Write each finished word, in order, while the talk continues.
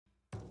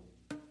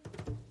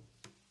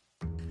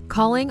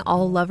Calling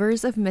all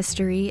lovers of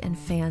mystery and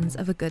fans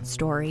of a good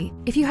story.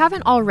 If you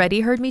haven't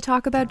already heard me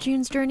talk about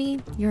June's Journey,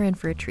 you're in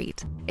for a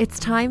treat. It's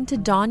time to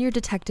don your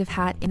detective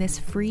hat in this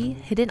free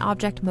hidden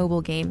object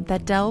mobile game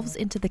that delves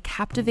into the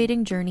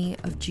captivating journey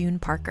of June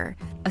Parker,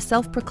 a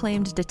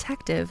self-proclaimed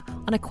detective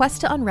on a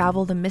quest to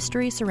unravel the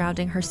mystery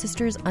surrounding her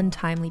sister's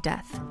untimely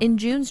death. In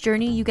June's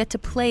Journey, you get to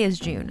play as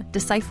June,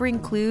 deciphering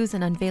clues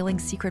and unveiling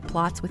secret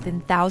plots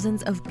within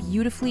thousands of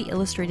beautifully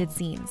illustrated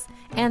scenes.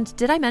 And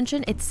did I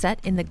mention it's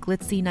set in the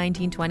glitzy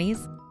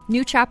 1920s?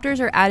 New chapters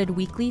are added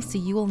weekly, so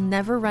you will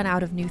never run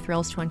out of new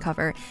thrills to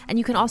uncover, and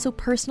you can also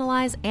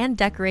personalize and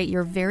decorate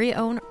your very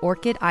own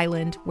Orchid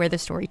Island where the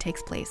story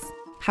takes place.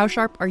 How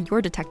sharp are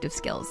your detective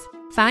skills?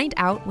 Find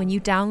out when you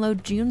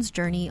download June's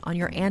Journey on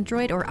your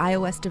Android or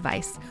iOS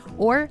device,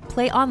 or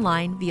play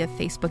online via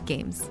Facebook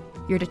Games.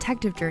 Your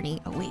detective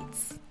journey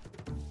awaits.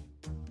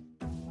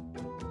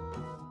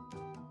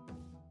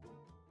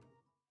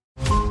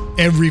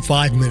 Every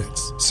 5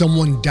 minutes,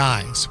 someone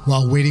dies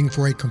while waiting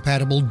for a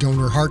compatible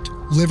donor heart,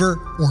 liver,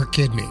 or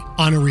kidney.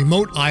 On a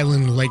remote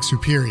island in Lake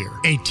Superior,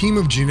 a team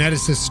of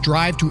geneticists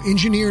strive to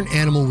engineer an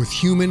animal with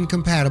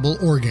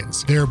human-compatible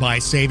organs, thereby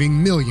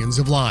saving millions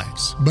of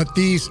lives. But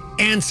these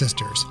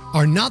ancestors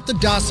are not the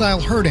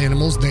docile herd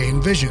animals they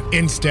envision.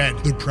 Instead,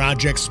 the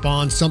project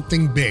spawns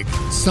something big,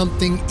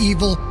 something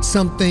evil,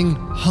 something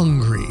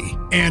hungry.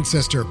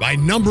 Ancestor by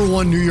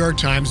 #1 New York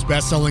Times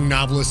bestselling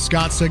novelist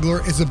Scott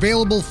Sigler is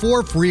available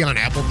for free on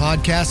Apple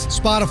Podcasts,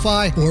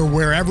 Spotify, or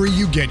wherever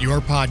you get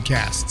your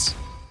podcasts.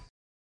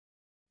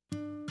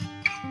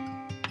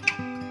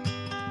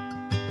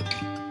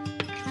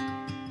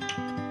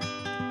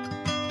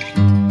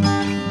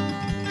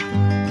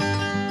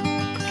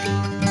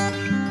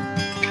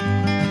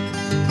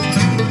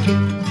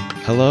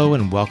 Hello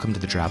and welcome to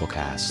the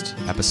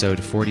Drabblecast,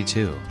 episode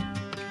 42.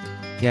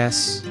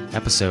 Yes,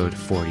 episode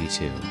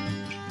 42.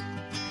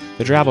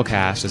 The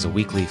Drabblecast is a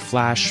weekly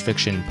flash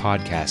fiction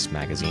podcast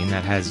magazine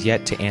that has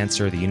yet to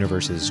answer the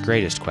universe's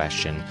greatest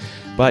question,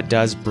 but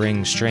does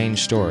bring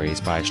strange stories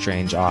by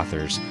strange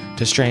authors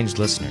to strange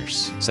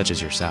listeners, such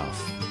as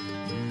yourself.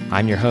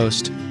 I'm your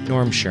host,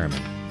 Norm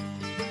Sherman.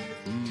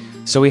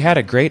 So we had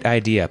a great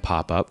idea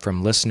pop up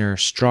from listener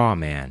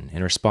Strawman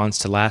in response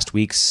to last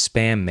week's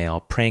spam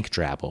mail prank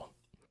drabble.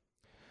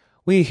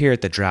 We here at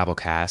the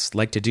Drabblecast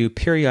like to do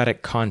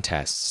periodic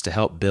contests to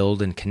help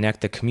build and connect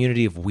the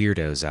community of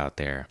weirdos out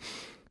there.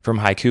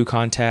 From haiku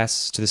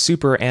contests to the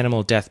Super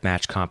Animal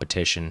Deathmatch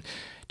competition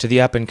to the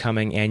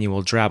up-and-coming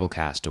annual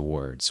Drabblecast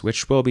Awards,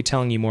 which we'll be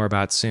telling you more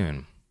about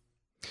soon.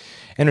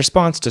 In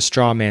response to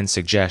Strawman's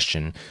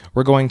suggestion,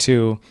 we're going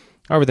to,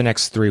 over the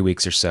next 3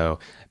 weeks or so,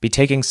 be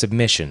taking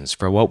submissions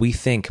for what we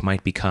think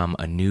might become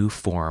a new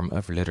form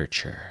of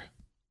literature.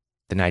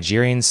 The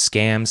Nigerian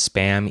Scam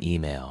Spam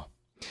Email.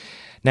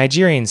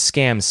 Nigerian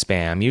scam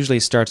spam usually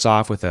starts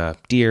off with a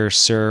 "Dear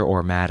Sir"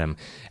 or "Madam,"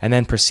 and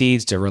then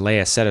proceeds to relay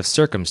a set of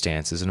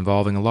circumstances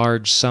involving a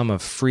large sum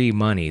of free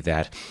money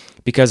that,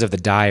 because of the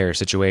dire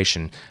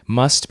situation,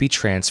 must be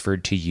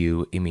transferred to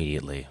you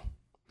immediately.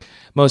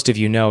 Most of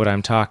you know what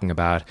I'm talking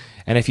about,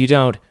 and if you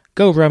don't,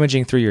 go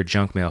rummaging through your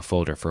junk mail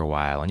folder for a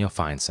while and you'll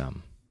find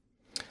some.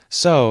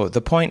 So,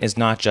 the point is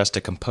not just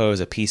to compose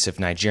a piece of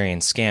Nigerian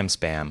scam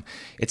spam,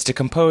 it's to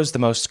compose the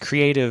most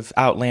creative,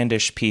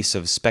 outlandish piece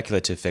of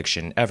speculative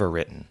fiction ever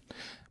written.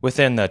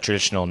 Within the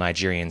traditional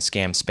Nigerian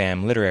scam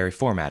spam literary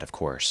format, of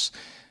course.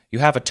 You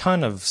have a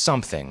ton of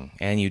something,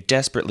 and you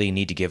desperately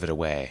need to give it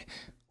away.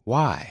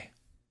 Why?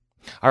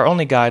 Our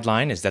only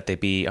guideline is that they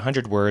be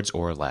 100 words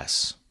or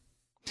less.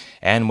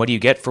 And what do you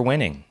get for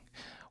winning?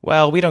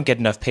 Well, we don't get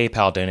enough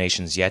PayPal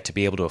donations yet to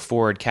be able to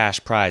afford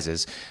cash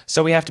prizes,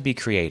 so we have to be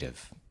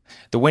creative.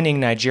 The winning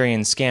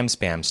Nigerian scam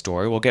spam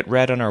story will get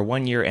read on our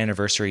 1-year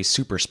anniversary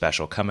super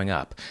special coming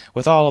up,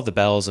 with all of the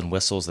bells and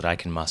whistles that I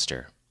can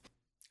muster.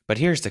 But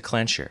here's the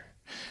clincher.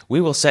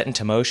 We will set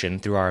into motion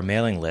through our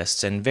mailing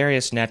lists and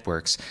various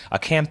networks a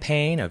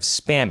campaign of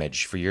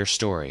spammage for your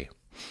story.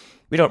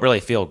 We don't really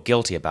feel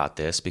guilty about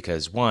this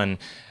because, one,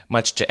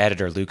 much to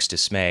editor Luke's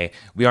dismay,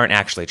 we aren't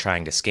actually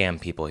trying to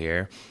scam people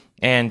here,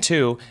 and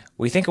two,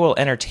 we think it will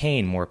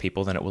entertain more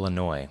people than it will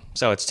annoy,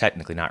 so it's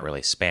technically not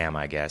really spam,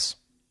 I guess.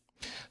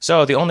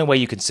 So the only way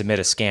you can submit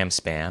a scam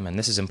spam, and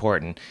this is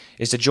important,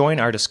 is to join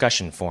our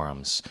discussion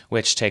forums,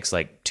 which takes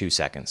like 2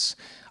 seconds,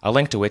 a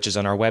link to which is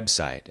on our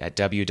website at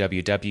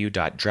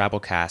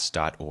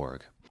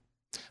www.drabblecast.org.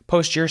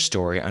 Post your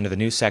story under the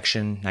new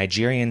section,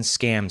 Nigerian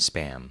Scam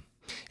Spam.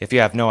 If you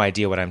have no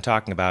idea what I'm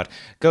talking about,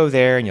 go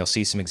there and you'll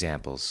see some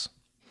examples.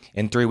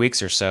 In 3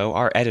 weeks or so,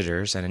 our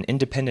editors and an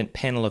independent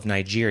panel of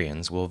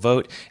Nigerians will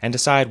vote and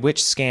decide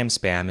which scam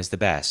spam is the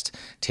best,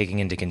 taking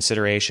into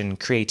consideration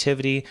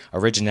creativity,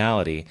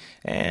 originality,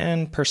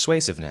 and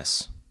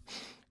persuasiveness.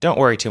 Don't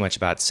worry too much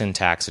about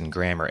syntax and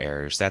grammar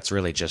errors, that's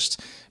really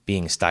just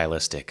being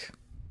stylistic.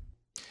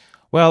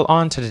 Well,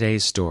 on to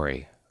today's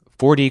story,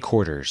 40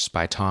 Quarters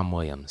by Tom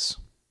Williams.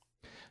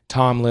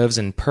 Tom lives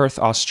in Perth,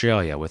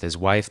 Australia with his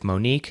wife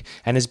Monique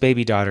and his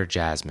baby daughter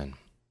Jasmine.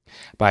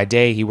 By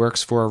day, he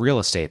works for a real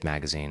estate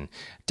magazine,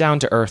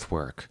 down-to-earth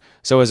work,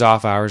 so his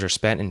off hours are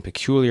spent in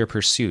peculiar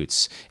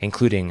pursuits,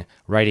 including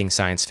writing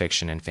science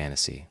fiction and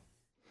fantasy.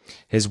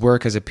 His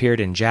work has appeared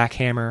in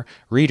Jackhammer,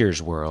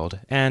 Reader's World,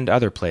 and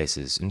other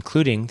places,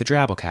 including the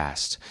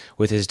Drabblecast,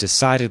 with his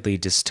decidedly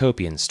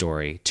dystopian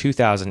story,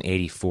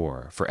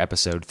 2084, for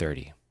episode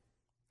 30.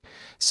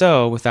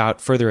 So,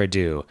 without further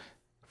ado,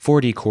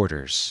 40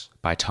 Quarters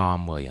by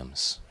Tom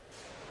Williams.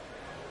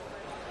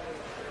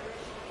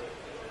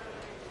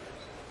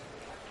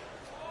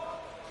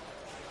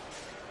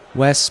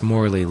 Wes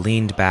Morley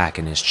leaned back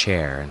in his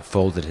chair and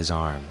folded his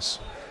arms.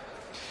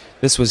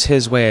 This was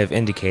his way of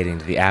indicating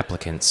to the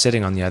applicant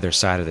sitting on the other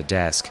side of the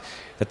desk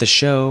that the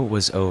show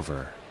was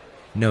over.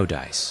 No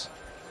dice.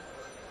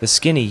 The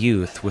skinny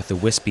youth with the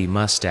wispy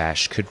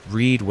mustache could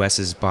read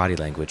Wes's body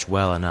language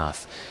well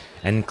enough,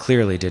 and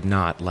clearly did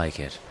not like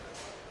it.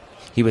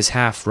 He was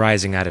half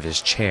rising out of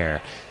his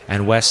chair,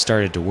 and Wes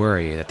started to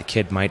worry that the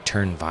kid might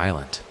turn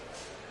violent.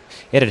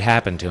 It had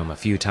happened to him a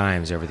few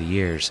times over the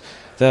years,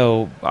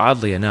 though,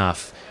 oddly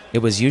enough, it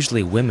was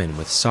usually women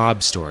with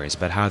sob stories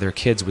about how their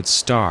kids would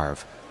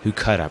starve who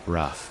cut up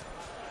rough.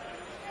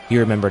 He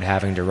remembered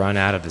having to run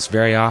out of this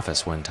very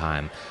office one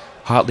time,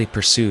 hotly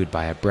pursued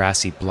by a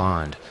brassy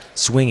blonde,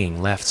 swinging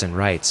lefts and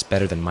rights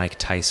better than Mike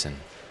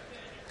Tyson.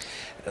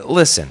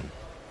 "Listen,"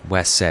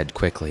 Wes said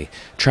quickly,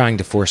 trying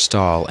to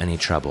forestall any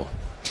trouble.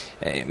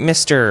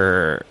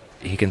 "Mr.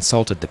 He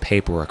consulted the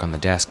paperwork on the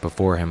desk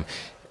before him.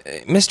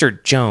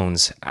 "Mr.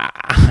 Jones,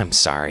 I'm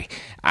sorry.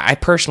 I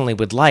personally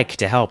would like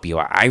to help you.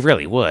 I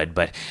really would,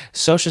 but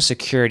Social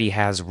Security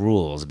has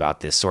rules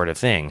about this sort of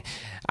thing.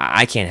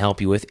 I can't help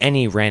you with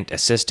any rent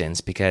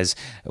assistance because,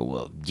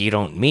 well, you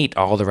don't meet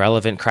all the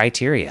relevant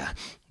criteria.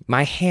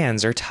 My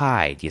hands are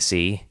tied, you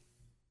see."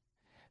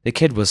 The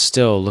kid was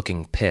still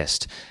looking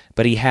pissed,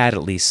 but he had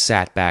at least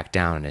sat back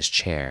down in his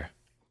chair.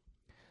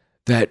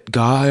 "That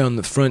guy on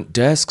the front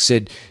desk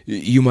said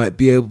you might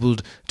be able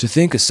to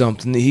think of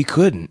something that he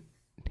couldn't,"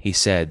 he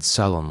said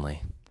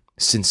sullenly,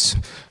 "since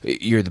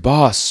you're the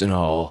boss and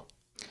all."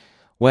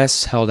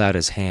 Wes held out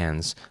his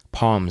hands,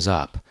 palms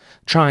up,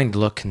 trying to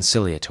look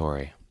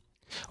conciliatory.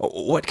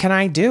 "What can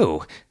I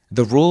do?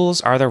 The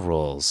rules are the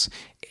rules.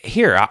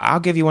 Here, I'll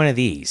give you one of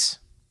these."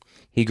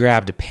 He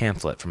grabbed a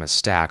pamphlet from a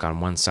stack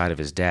on one side of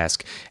his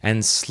desk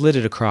and slid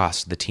it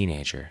across to the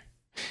teenager.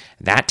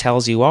 "That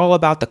tells you all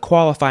about the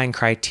qualifying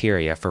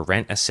criteria for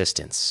rent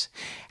assistance.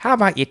 How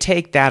about you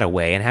take that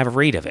away and have a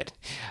read of it?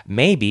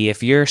 Maybe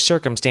if your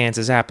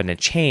circumstances happen to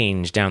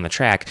change down the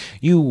track,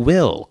 you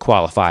will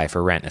qualify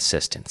for rent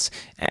assistance,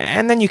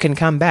 and then you can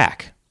come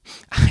back.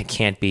 I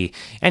can't be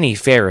any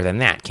fairer than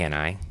that, can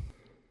I?"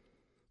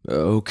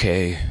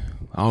 "Okay,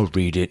 I'll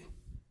read it,"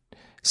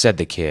 said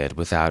the kid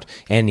without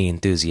any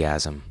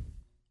enthusiasm.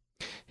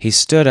 He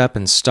stood up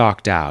and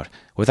stalked out,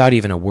 without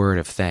even a word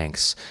of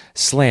thanks,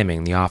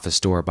 slamming the office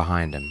door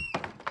behind him.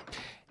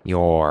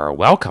 "You're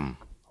welcome,"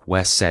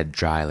 Wes said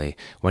dryly,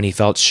 when he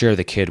felt sure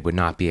the kid would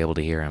not be able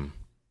to hear him.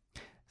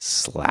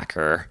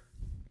 "Slacker,"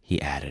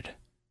 he added.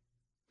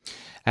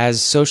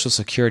 As Social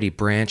Security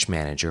branch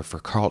manager for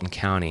Carlton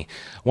County,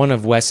 one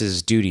of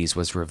Wes's duties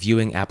was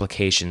reviewing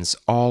applications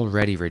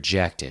already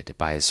rejected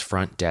by his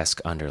front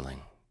desk underling.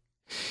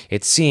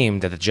 It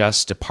seemed that the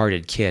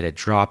just-departed kid had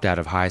dropped out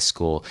of high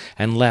school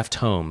and left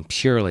home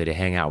purely to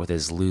hang out with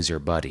his loser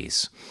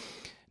buddies.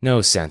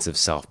 No sense of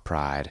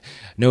self-pride,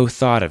 no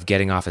thought of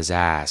getting off his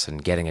ass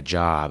and getting a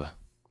job.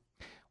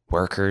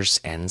 "Workers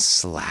and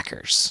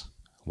slackers,"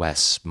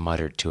 Wes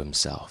muttered to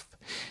himself.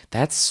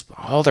 "That's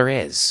all there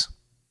is."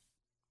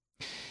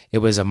 It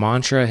was a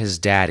mantra his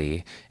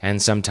daddy,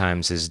 and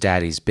sometimes his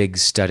daddy's big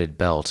studded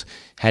belt,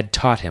 had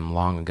taught him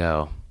long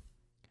ago.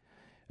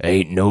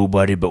 "Ain't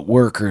nobody but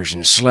workers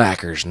and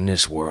slackers in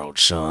this world,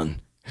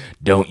 son.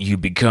 Don't you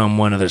become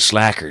one of the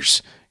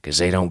slackers, 'cause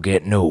they don't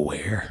get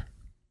nowhere."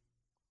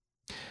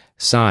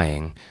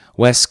 Sighing,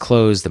 Wes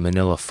closed the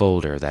manila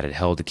folder that had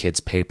held the kid's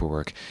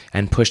paperwork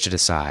and pushed it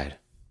aside.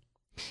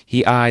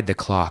 He eyed the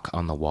clock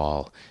on the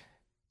wall.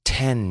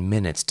 10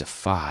 minutes to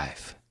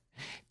 5.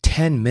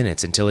 10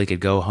 minutes until he could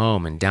go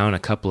home and down a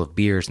couple of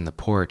beers in the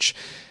porch,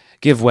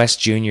 give Wes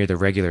Jr. the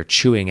regular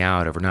chewing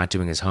out over not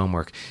doing his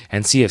homework,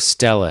 and see if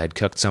Stella had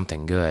cooked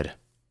something good.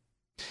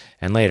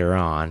 And later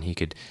on, he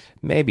could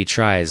maybe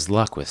try his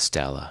luck with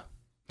Stella.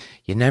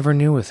 You never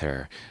knew with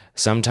her.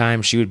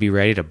 Sometimes she would be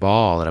ready to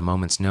bawl at a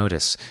moment's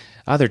notice.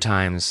 Other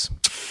times,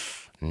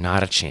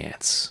 not a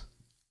chance.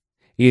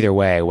 Either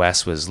way,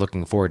 Wes was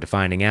looking forward to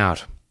finding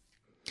out.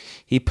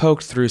 He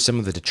poked through some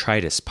of the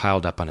detritus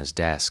piled up on his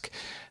desk,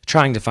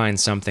 trying to find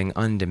something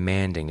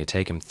undemanding to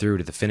take him through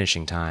to the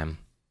finishing time.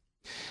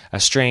 A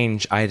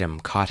strange item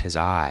caught his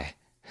eye,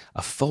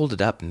 a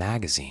folded-up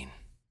magazine.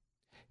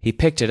 He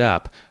picked it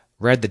up,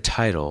 read the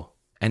title,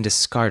 and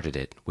discarded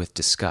it with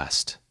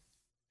disgust.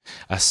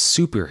 A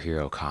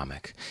superhero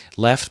comic,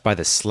 left by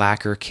the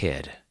slacker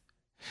kid.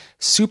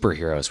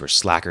 Superheroes were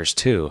slackers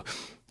too.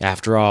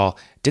 After all,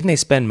 didn't they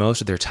spend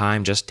most of their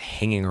time just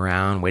hanging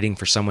around, waiting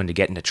for someone to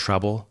get into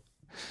trouble?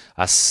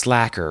 A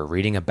slacker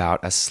reading about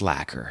a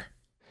slacker.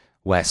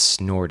 Wes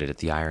snorted at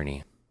the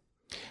irony.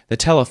 The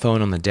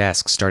telephone on the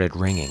desk started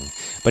ringing,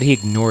 but he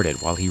ignored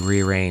it while he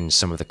rearranged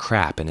some of the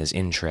crap in his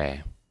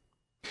in-tray.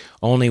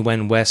 Only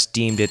when Wes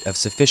deemed it of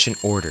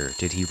sufficient order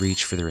did he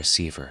reach for the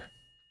receiver.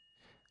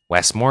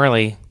 Wes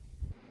Morley.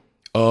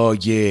 Oh,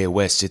 yeah,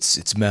 Wes,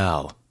 it's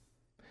Mal.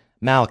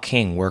 Mal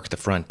King worked the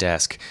front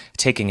desk,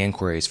 taking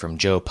inquiries from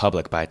Joe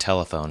Public by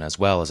telephone as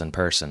well as in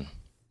person.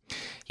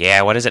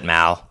 Yeah, what is it,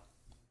 Mal?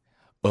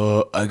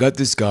 I got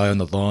this guy on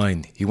the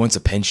line. He wants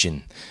a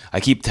pension. I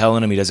keep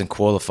telling him he doesn't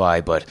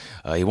qualify, but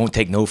he won't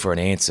take no for an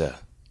answer.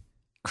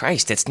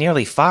 Christ, it's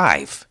nearly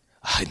 5.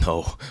 I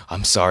know.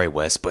 I'm sorry,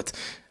 Wes, but...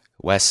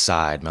 Wes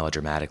sighed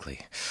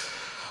melodramatically.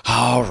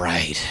 All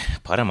right,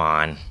 put him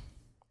on.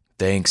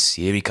 Thanks,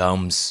 here he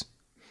comes.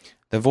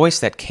 The voice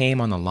that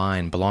came on the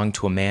line belonged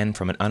to a man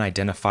from an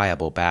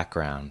unidentifiable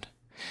background.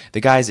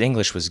 The guy's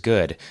English was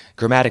good,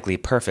 grammatically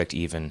perfect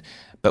even,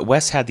 but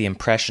Wes had the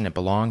impression it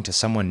belonged to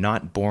someone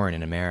not born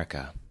in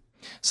America.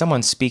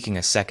 Someone speaking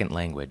a second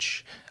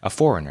language, a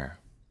foreigner.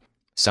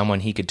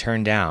 Someone he could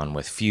turn down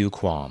with few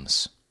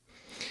qualms.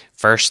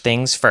 First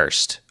things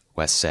first,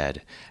 Wes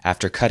said,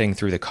 after cutting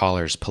through the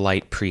caller's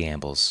polite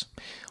preambles.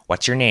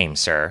 What's your name,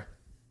 sir?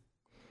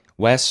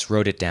 Wes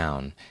wrote it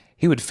down.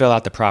 He would fill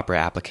out the proper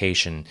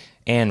application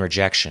and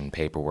rejection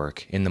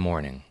paperwork in the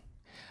morning.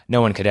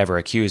 No one could ever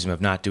accuse him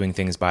of not doing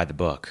things by the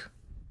book.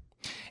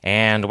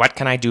 And what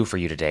can I do for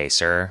you today,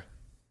 sir?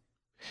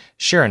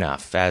 Sure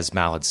enough, as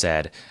Mal had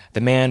said,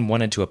 the man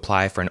wanted to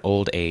apply for an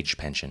old age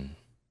pension.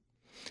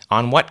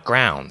 On what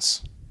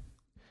grounds?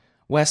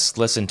 Wes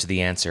listened to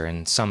the answer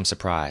in some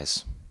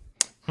surprise.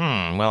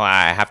 Well,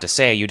 I have to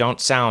say you don't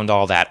sound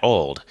all that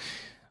old.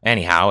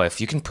 Anyhow, if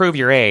you can prove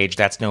your age,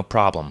 that's no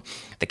problem.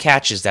 The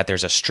catch is that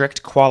there's a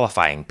strict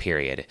qualifying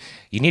period.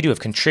 You need to have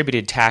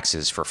contributed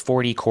taxes for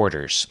 40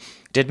 quarters.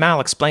 Did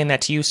Mal explain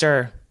that to you,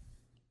 sir?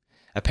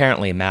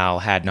 Apparently, Mal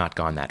had not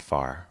gone that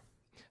far.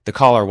 The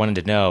caller wanted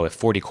to know if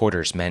 40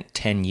 quarters meant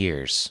 10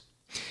 years.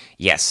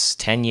 Yes,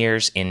 10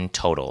 years in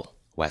total,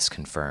 Wes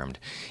confirmed.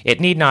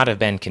 It need not have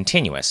been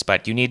continuous,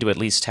 but you need to at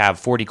least have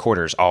 40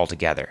 quarters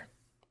altogether.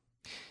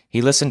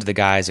 He listened to the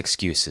guy's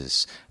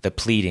excuses, the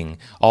pleading,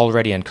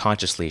 already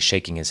unconsciously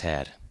shaking his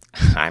head.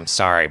 I'm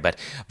sorry, but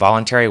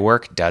voluntary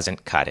work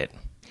doesn't cut it.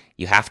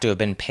 You have to have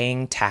been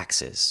paying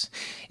taxes.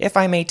 If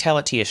I may tell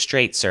it to you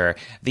straight, sir,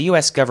 the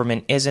U.S.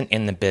 government isn't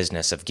in the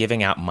business of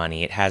giving out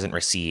money it hasn't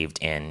received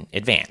in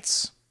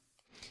advance.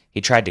 He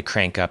tried to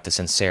crank up the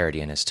sincerity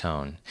in his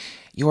tone.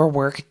 Your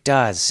work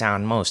does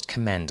sound most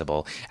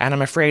commendable, and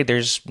I'm afraid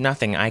there's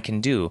nothing I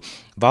can do.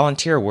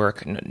 Volunteer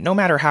work, no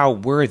matter how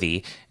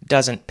worthy,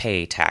 doesn't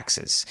pay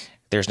taxes.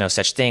 There's no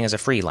such thing as a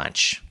free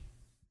lunch.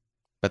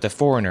 But the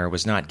foreigner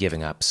was not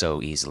giving up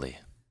so easily.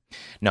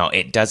 No,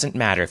 it doesn't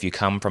matter if you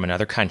come from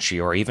another country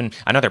or even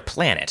another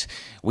planet.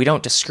 We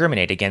don't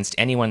discriminate against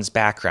anyone's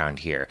background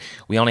here.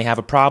 We only have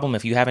a problem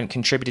if you haven't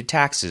contributed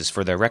taxes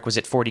for the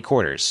requisite 40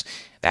 quarters.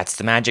 That's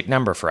the magic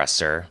number for us,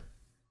 sir.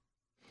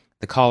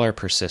 The caller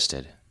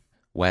persisted.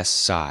 Wes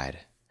sighed.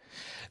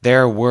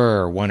 There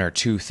were 1 or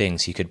 2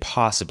 things he could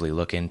possibly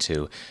look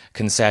into,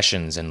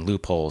 concessions and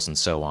loopholes and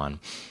so on.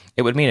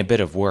 It would mean a bit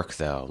of work,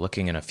 though,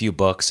 looking in a few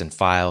books and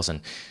files,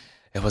 and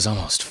it was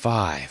almost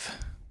 5.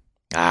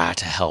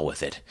 To hell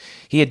with it.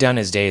 He had done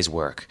his day's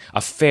work,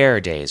 a fair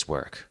day's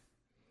work.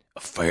 A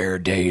fair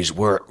day's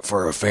work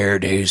for a fair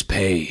day's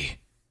pay.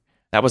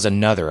 That was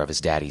another of his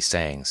daddy's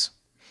sayings.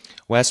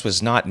 Wes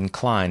was not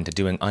inclined to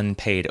doing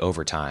unpaid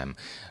overtime,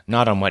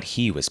 not on what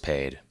he was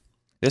paid.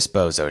 This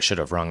bozo should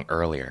have rung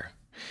earlier.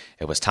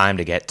 It was time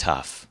to get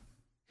tough.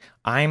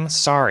 I'm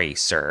sorry,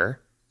 sir,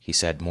 he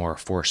said more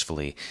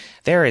forcefully.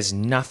 There is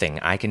nothing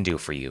I can do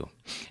for you.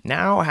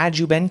 Now, had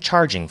you been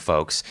charging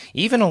folks,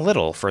 even a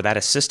little, for that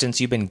assistance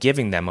you've been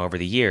giving them over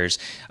the years,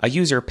 a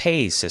user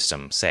pays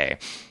system, say,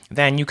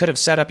 then you could have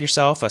set up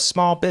yourself a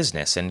small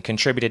business and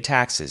contributed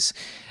taxes.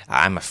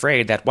 I'm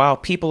afraid that while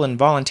people in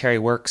voluntary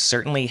work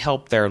certainly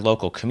help their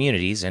local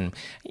communities in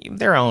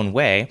their own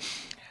way,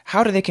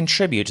 how do they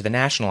contribute to the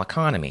national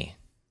economy?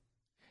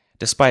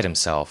 Despite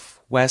himself,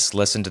 Wes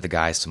listened to the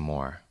guy some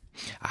more.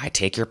 I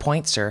take your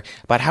point, sir,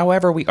 but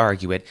however we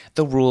argue it,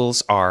 the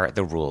rules are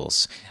the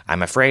rules.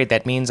 I'm afraid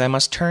that means I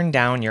must turn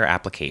down your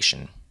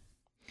application.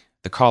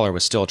 The caller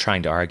was still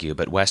trying to argue,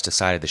 but Wes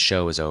decided the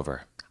show was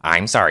over.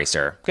 I'm sorry,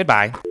 sir.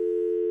 Goodbye.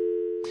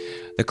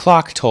 The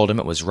clock told him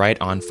it was right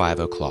on 5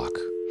 o'clock.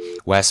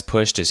 Wes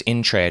pushed his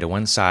in-tray to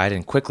one side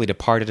and quickly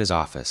departed his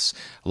office,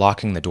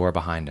 locking the door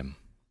behind him.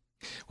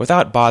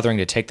 Without bothering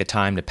to take the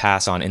time to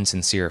pass on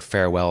insincere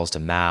farewells to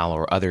Mal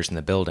or others in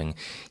the building,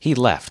 he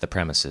left the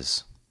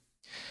premises.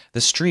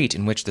 The street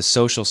in which the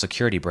Social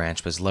Security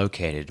branch was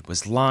located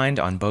was lined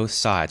on both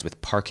sides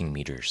with parking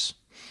meters.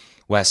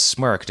 Wes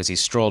smirked as he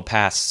strolled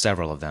past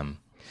several of them.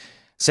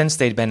 Since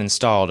they'd been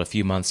installed a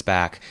few months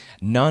back,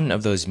 none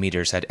of those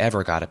meters had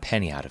ever got a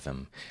penny out of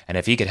him, and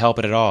if he could help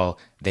it at all,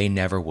 they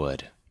never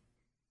would.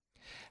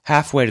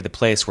 Halfway to the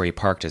place where he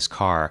parked his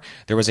car,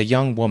 there was a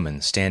young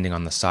woman standing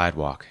on the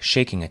sidewalk,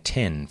 shaking a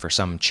tin for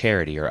some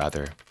charity or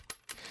other.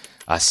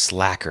 A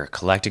slacker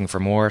collecting for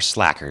more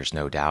slackers,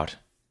 no doubt.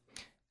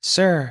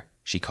 "Sir,"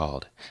 she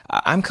called,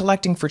 "I'm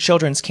collecting for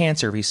children's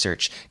cancer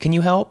research. Can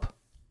you help?"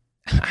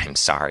 "I'm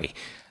sorry,"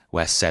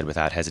 Wes said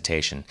without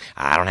hesitation.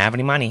 "I don't have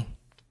any money."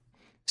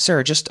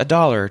 "Sir, just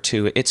 $1 or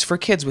 $2. It's for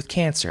kids with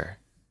cancer."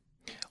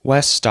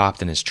 Wes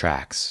stopped in his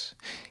tracks.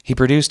 He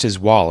produced his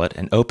wallet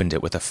and opened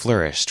it with a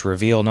flourish to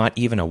reveal not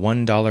even a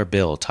 $1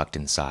 bill tucked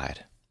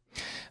inside.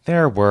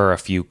 There were a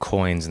few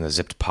coins in the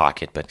zipped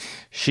pocket, but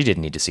she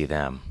didn't need to see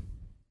them.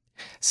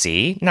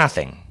 "See?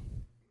 Nothing."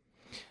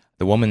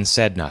 The woman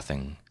said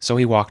nothing, so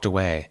he walked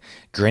away,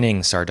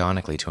 grinning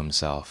sardonically to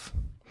himself.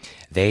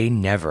 They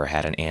never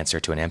had an answer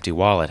to an empty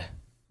wallet.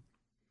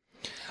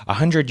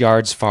 100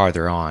 yards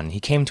farther on, he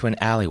came to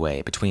an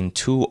alleyway between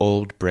two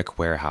old brick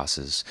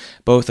warehouses,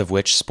 both of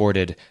which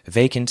sported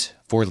 "vacant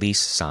for lease"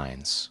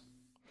 signs.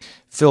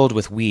 Filled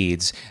with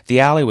weeds, the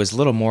alley was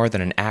little more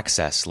than an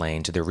access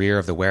lane to the rear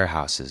of the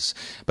warehouses,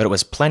 but it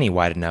was plenty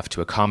wide enough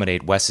to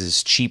accommodate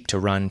Wes's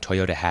cheap-to-run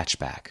Toyota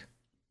hatchback.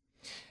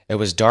 It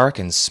was dark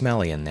and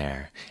smelly in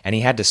there, and he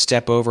had to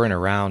step over and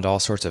around all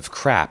sorts of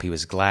crap he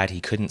was glad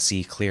he couldn't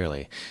see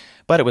clearly,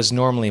 but it was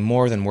normally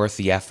more than worth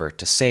the effort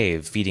to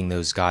save feeding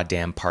those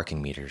goddamn parking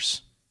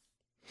meters.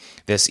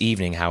 This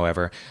evening,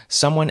 however,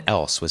 someone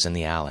else was in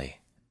the alley,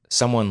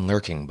 someone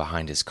lurking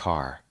behind his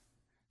car,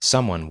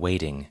 someone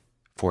waiting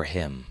for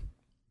him.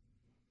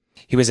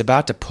 He was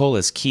about to pull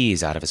his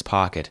keys out of his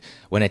pocket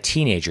when a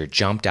teenager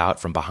jumped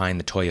out from behind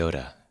the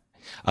Toyota.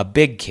 A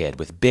big kid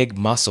with big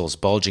muscles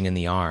bulging in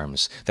the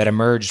arms that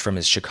emerged from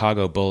his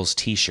Chicago Bulls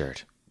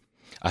t-shirt.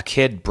 A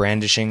kid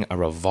brandishing a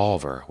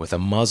revolver with a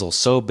muzzle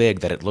so big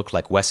that it looked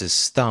like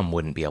Wes's thumb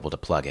wouldn't be able to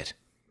plug it.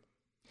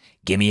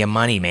 "Gimme your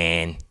money,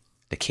 man,"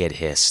 the kid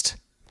hissed.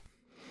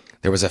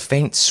 There was a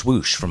faint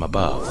swoosh from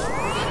above,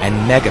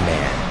 and Mega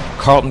Man,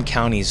 Carlton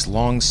County's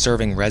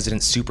long-serving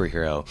resident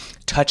superhero,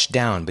 touched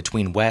down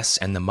between Wes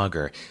and the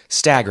mugger,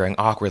 staggering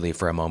awkwardly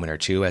for a moment or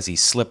two as he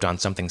slipped on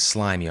something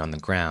slimy on the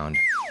ground.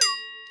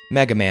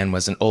 Mega Man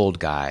was an old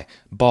guy,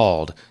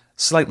 bald,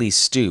 slightly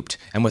stooped,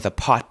 and with a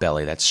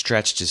potbelly that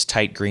stretched his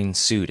tight green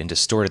suit and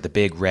distorted the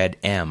big red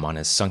M on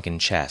his sunken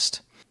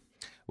chest.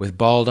 With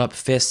balled-up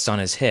fists on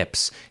his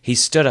hips, he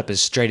stood up as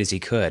straight as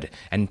he could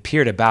and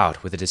peered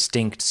about with a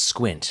distinct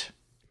squint.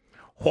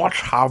 "What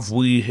have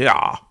we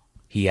here?"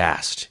 he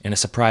asked, in a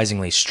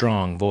surprisingly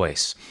strong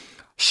voice.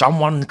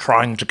 "Someone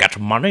trying to get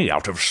money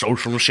out of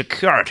Social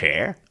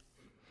Security?"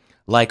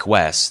 Like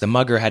Wes, the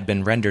mugger had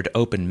been rendered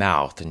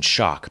open-mouthed in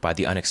shock by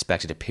the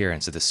unexpected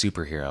appearance of the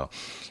superhero,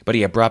 but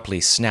he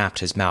abruptly snapped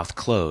his mouth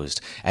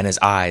closed, and his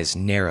eyes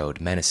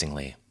narrowed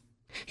menacingly.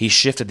 He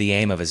shifted the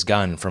aim of his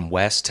gun from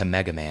Wes to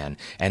Mega Man,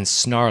 and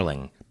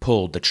snarling,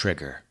 pulled the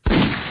trigger.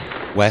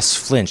 Wes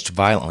flinched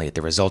violently at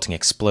the resulting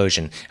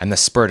explosion and the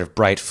spurt of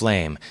bright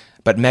flame,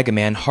 but Mega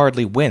Man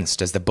hardly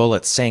winced as the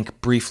bullet sank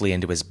briefly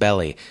into his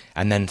belly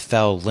and then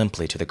fell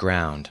limply to the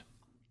ground.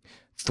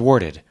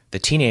 Thwarted, the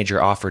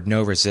teenager offered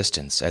no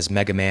resistance as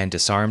Mega Man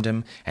disarmed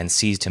him and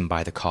seized him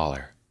by the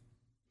collar.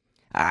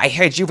 "I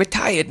heard you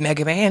retired,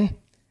 Mega Man,"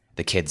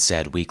 the kid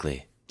said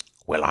weakly.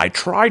 "Well, I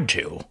tried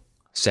to,"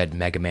 said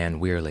Mega Man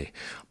wearily,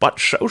 "but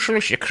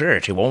Social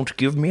Security won't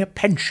give me a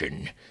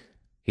pension."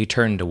 He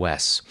turned to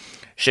Wes.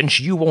 "Since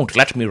you won't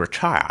let me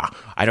retire,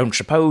 I don't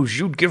suppose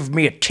you'd give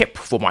me a tip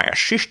for my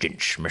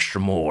assistance, Mr.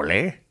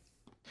 Morley?"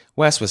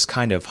 Wes was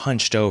kind of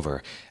hunched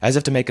over, as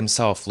if to make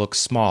himself look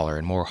smaller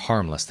and more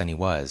harmless than he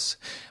was,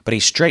 but he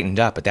straightened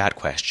up at that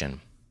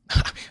question.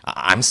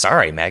 "I'm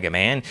sorry, Mega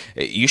Man.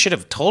 You should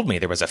have told me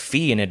there was a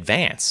fee in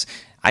advance.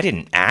 I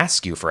didn't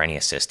ask you for any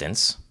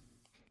assistance."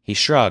 He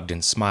shrugged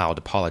and smiled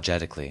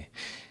apologetically.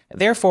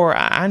 "Therefore,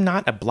 I'm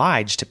not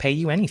obliged to pay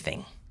you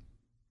anything."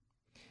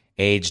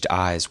 Aged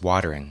eyes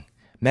watering,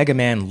 Mega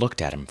Man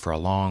looked at him for a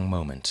long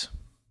moment.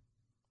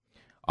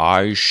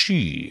 "I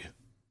see,"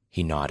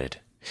 he nodded,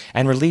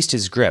 and released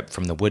his grip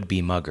from the would-be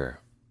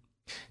mugger.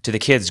 To the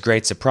kid's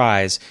great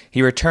surprise,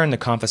 he returned the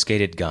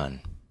confiscated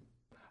gun.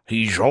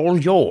 "He's all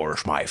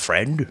yours, my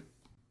friend."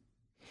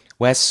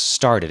 Wes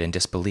started in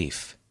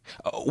disbelief.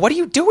 "What are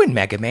you doing,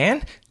 Mega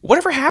Man?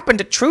 Whatever happened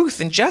to truth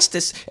and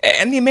justice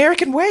and the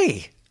American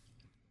way?"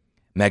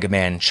 Mega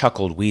Man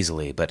chuckled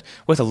wheezily, but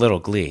with a little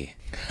glee.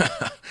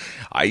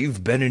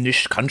 "I've been in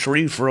this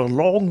country for a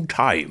long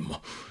time.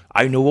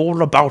 I know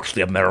all about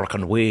the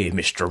American way,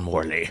 Mr.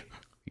 Morley.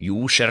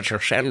 You said it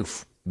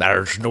yourself.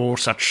 There's no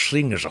such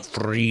thing as a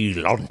free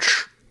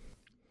lunch."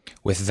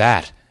 With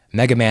that,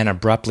 Mega Man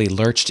abruptly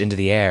lurched into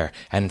the air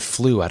and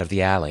flew out of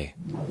the alley.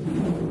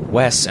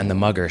 Wes and the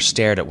mugger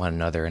stared at one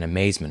another in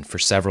amazement for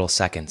several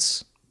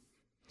seconds.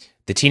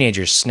 The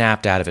teenager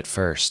snapped out of it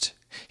first.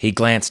 He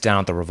glanced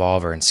down at the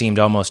revolver and seemed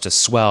almost to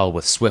swell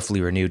with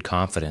swiftly renewed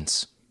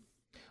confidence.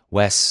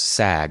 Wes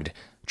sagged,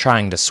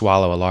 trying to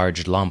swallow a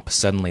large lump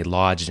suddenly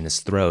lodged in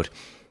his throat,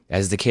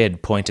 as the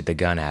kid pointed the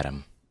gun at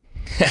him.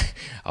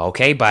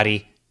 "Okay,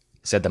 buddy,"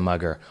 said the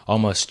mugger,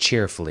 almost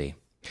cheerfully.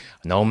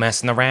 "No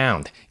messing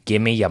around.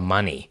 Give me your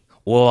money.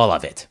 All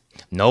of it.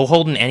 No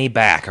holding any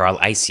back or I'll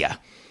ice ya.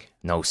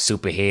 No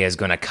superhero's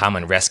gonna come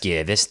and rescue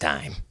you this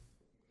time."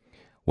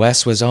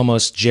 Wes was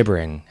almost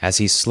gibbering as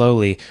he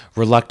slowly,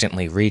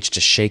 reluctantly reached a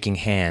shaking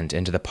hand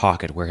into the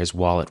pocket where his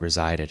wallet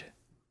resided.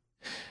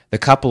 The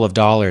couple of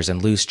dollars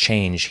and loose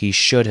change he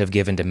should have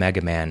given to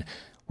Mega Man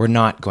were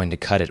not going to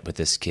cut it with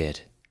this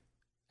kid.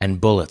 And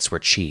bullets were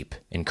cheap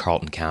in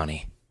Carlton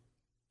County.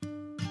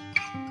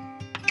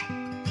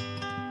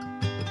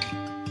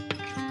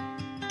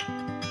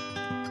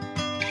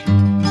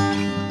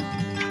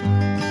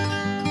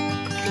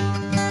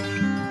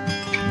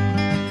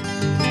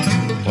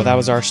 Well, that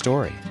was our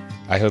story.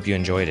 I hope you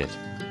enjoyed it.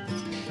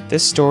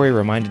 This story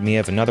reminded me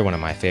of another one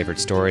of my favorite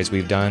stories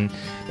we've done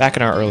back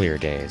in our earlier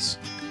days,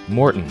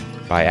 Morton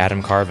by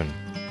Adam Carvin.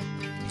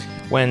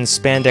 When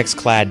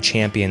spandex-clad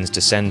champions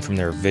descend from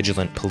their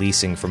vigilant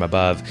policing from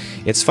above,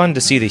 it's fun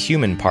to see the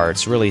human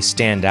parts really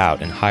stand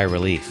out in high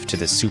relief to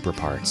the super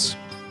parts.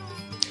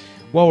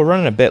 Well, we're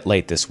running a bit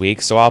late this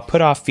week, so I'll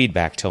put off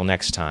feedback till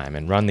next time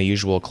and run the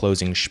usual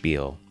closing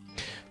spiel.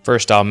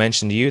 First, I'll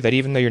mention to you that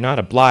even though you're not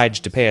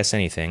obliged to pay us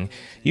anything,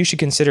 you should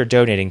consider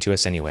donating to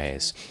us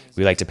anyways.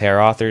 We like to pay our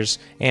authors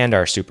and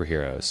our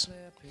superheroes.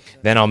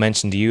 Then I'll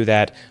mention to you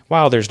that,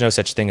 while there's no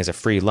such thing as a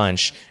free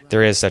lunch,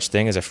 there is such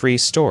thing as a free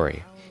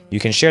story. You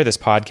can share this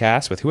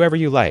podcast with whoever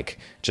you like,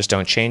 just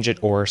don't change it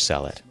or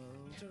sell it.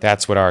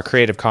 That's what our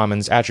Creative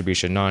Commons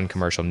Attribution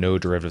Non-Commercial No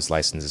Derivatives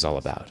license is all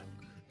about.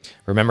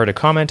 Remember to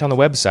comment on the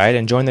website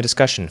and join the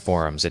discussion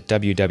forums at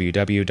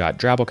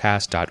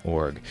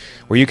www.drabblecast.org,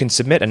 where you can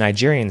submit a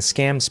Nigerian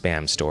scam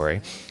spam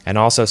story and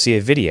also see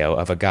a video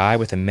of a guy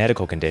with a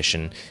medical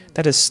condition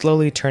that is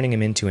slowly turning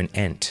him into an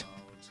ent.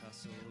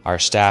 Our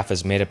staff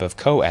is made up of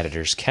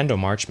co-editors Kendall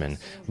Marchman,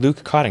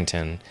 Luke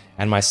Coddington,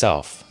 and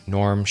myself,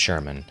 Norm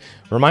Sherman,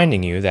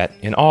 reminding you that,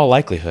 in all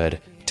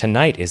likelihood,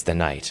 tonight is the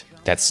night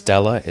that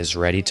Stella is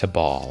ready to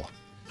ball.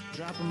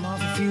 Drop him off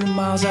a few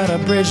miles out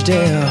of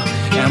Bridgedale,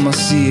 and we'll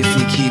see if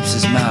he keeps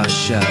his mouth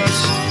shut.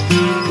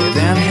 They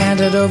then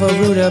handed over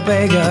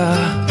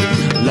rutabaga,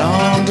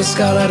 long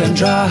discolored and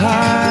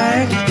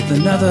dry, with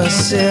another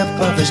sip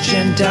of his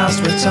gin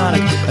doused with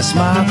tonic. A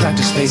smile cracked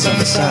his face on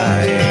the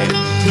side.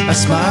 A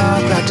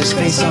smile cracked his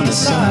face on the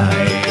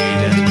side.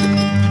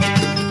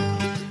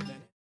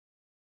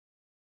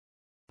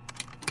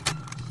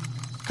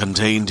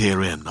 Contained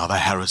herein are the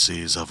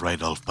heresies of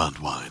Radolf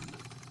Burntwine,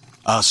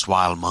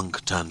 erstwhile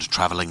monk turned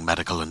traveling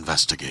medical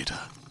investigator.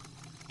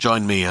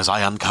 Join me as I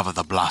uncover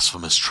the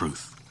blasphemous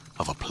truth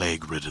of a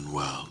plague-ridden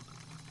world,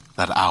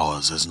 that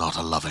ours is not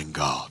a loving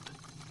God,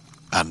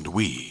 and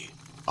we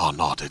are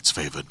not its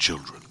favored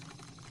children.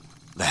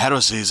 The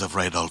heresies of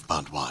Radolf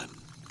Burntwine,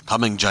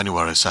 coming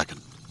January 2nd,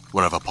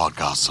 wherever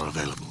podcasts are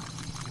available.